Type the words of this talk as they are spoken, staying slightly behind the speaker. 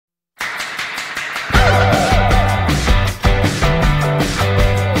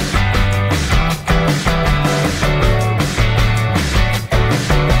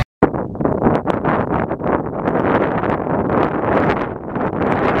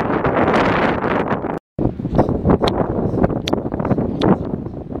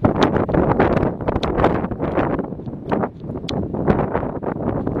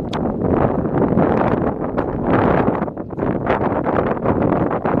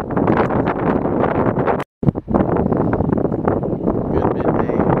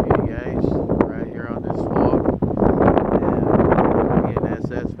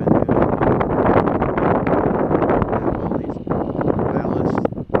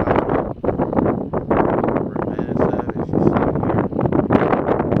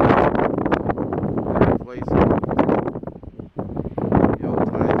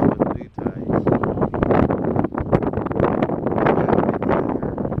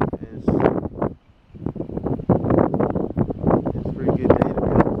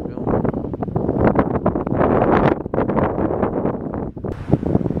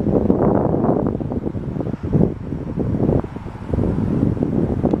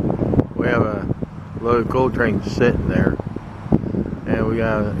have a load of coal train sitting there, and we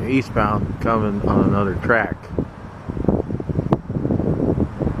got an eastbound coming on another track.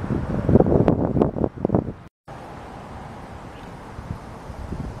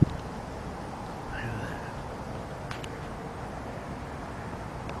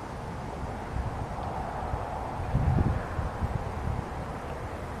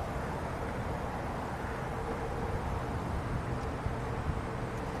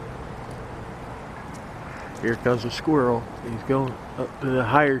 Here comes a squirrel. He's going up to the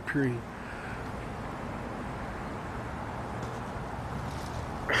higher tree.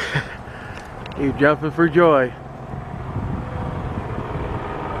 He's jumping for joy.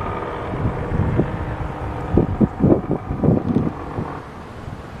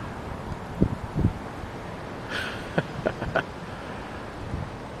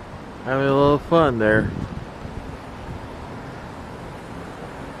 Having a little fun there.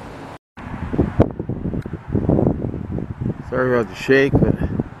 Sorry about the shake,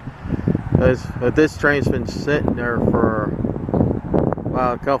 but this train's been sitting there for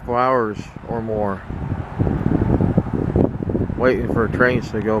about a couple hours or more, waiting for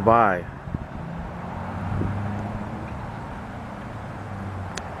trains to go by.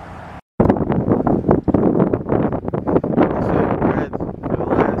 For the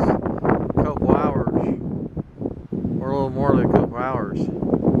last couple hours, or a little more than a couple hours,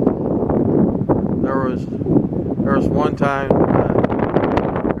 there was one time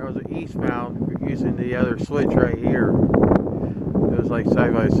there was an eastbound using the other switch right here. It was like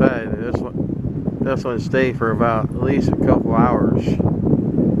side by side. And this one stayed for about at least a couple hours.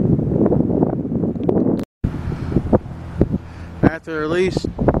 After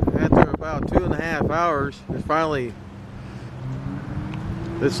about 2.5 hours,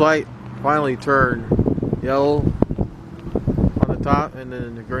 this light finally turned yellow on the top and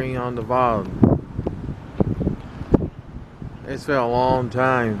then the green on the bottom. It's been a long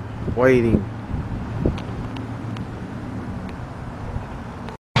time waiting.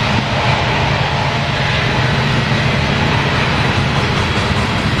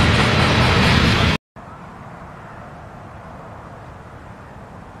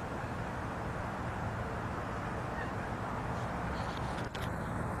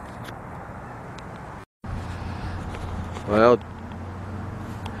 Well,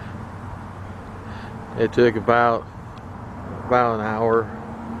 it took about an hour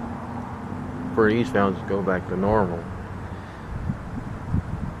for eastbound to go back to normal.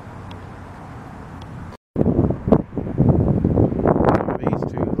 These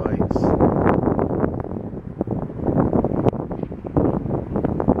two lights.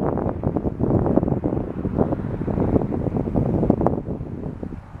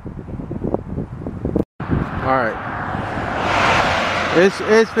 All right.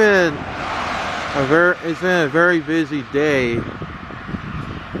 It's been a very busy day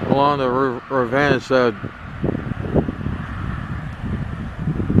along the Railfanning side.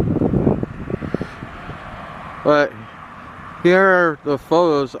 But here are the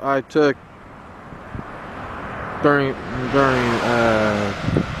photos I took during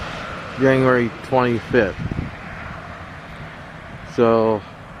January 25th. So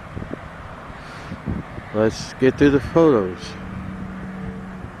let's get to the photos.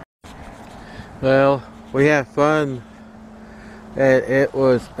 Well, we had fun, and it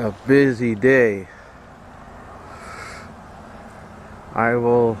was a busy day. I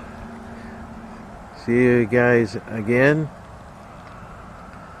will see you guys again.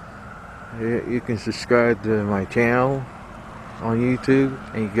 You can subscribe to my channel on YouTube,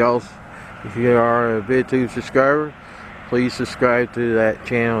 and you can also, if you are a VidTube subscriber, please subscribe to that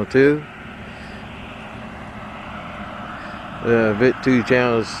channel too. The VidTube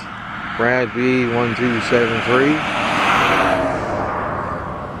channel is Brad B1273.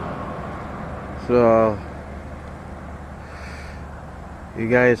 So you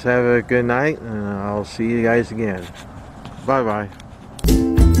guys have a good night, and I'll see you guys again. Bye bye.